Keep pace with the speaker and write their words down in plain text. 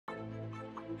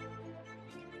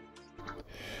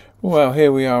Well,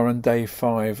 here we are on day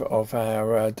 5 of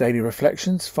our daily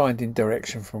reflections, finding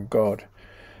direction from God.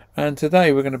 And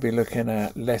today we're going to be looking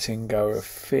at letting go of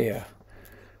fear.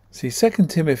 See, 2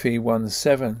 Timothy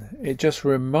 1:7, it just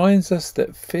reminds us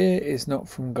that fear is not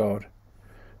from God.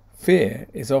 Fear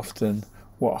is often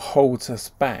what holds us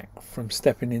back from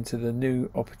stepping into the new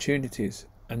opportunities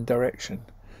and direction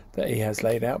that He has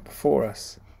laid out before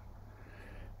us.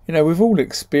 You know, we've all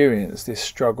experienced this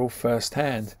struggle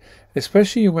firsthand,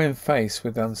 especially when faced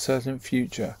with the uncertain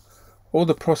future or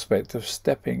the prospect of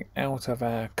stepping out of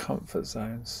our comfort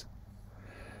zones.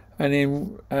 And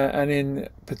in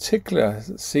particular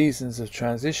seasons of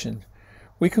transition,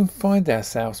 we can find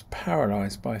ourselves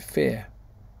paralyzed by fear.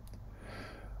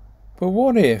 But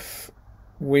what if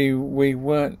we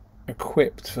weren't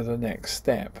equipped for the next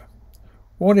step?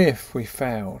 What if we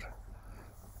failed?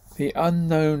 The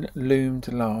unknown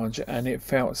loomed large, and it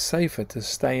felt safer to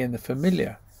stay in the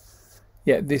familiar.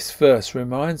 Yet this verse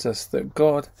reminds us that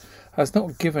God has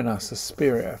not given us a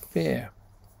spirit of fear,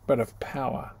 but of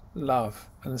power, love,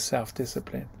 and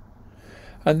self-discipline.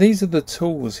 And these are the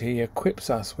tools He equips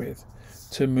us with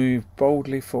to move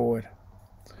boldly forward.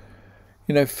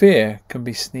 You know, fear can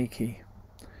be sneaky.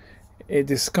 It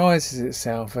disguises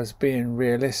itself as being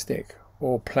realistic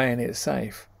or playing it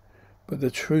safe. But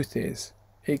the truth is,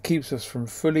 it keeps us from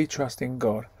fully trusting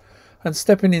God and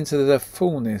stepping into the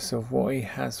fullness of what He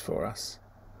has for us.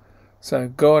 So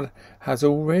God has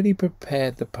already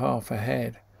prepared the path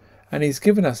ahead, and He's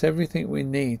given us everything we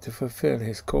need to fulfill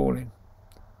His calling.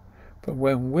 But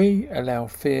when we allow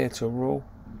fear to rule,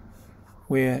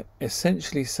 we're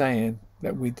essentially saying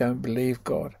that we don't believe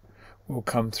God will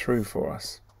come through for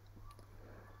us.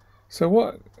 So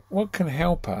what can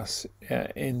help us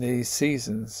in these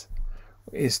seasons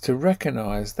is to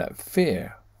recognize that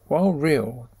fear, while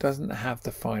real, doesn't have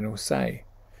the final say.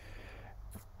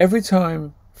 Every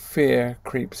time fear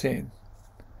creeps in,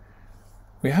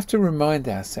 we have to remind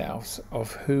ourselves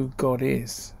of who God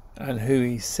is and who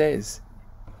He says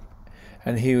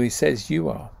you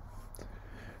are.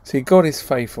 See, God is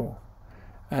faithful,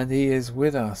 and He is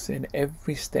with us in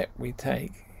every step we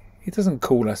take. He doesn't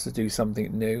call us to do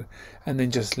something new and then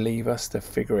just leave us to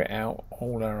figure it out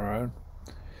all on our own.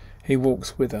 He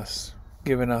walks with us,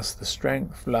 giving us the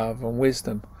strength, love and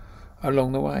wisdom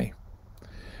along the way.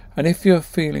 And if you're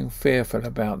feeling fearful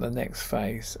about the next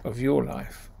phase of your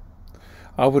life,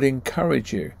 I would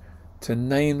encourage you to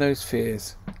name those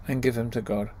fears and give them to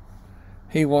God.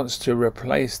 He wants to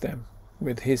replace them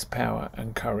with His power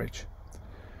and courage.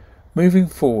 Moving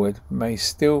forward may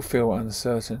still feel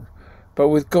uncertain, but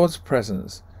with God's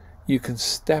presence, you can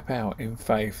step out in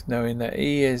faith, knowing that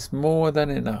He is more than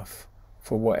enough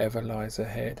for whatever lies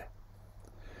ahead.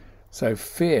 So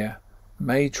fear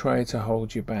may try to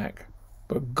hold you back,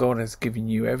 but God has given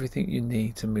you everything you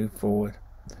need to move forward.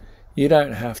 You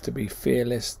don't have to be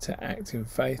fearless to act in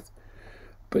faith,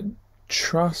 but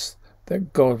trust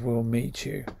that God will meet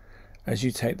you as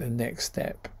you take the next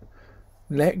step.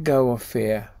 Let go of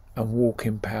fear and walk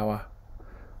in power,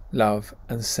 love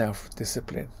and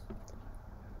self-discipline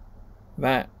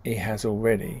that He has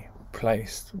already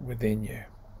placed within you.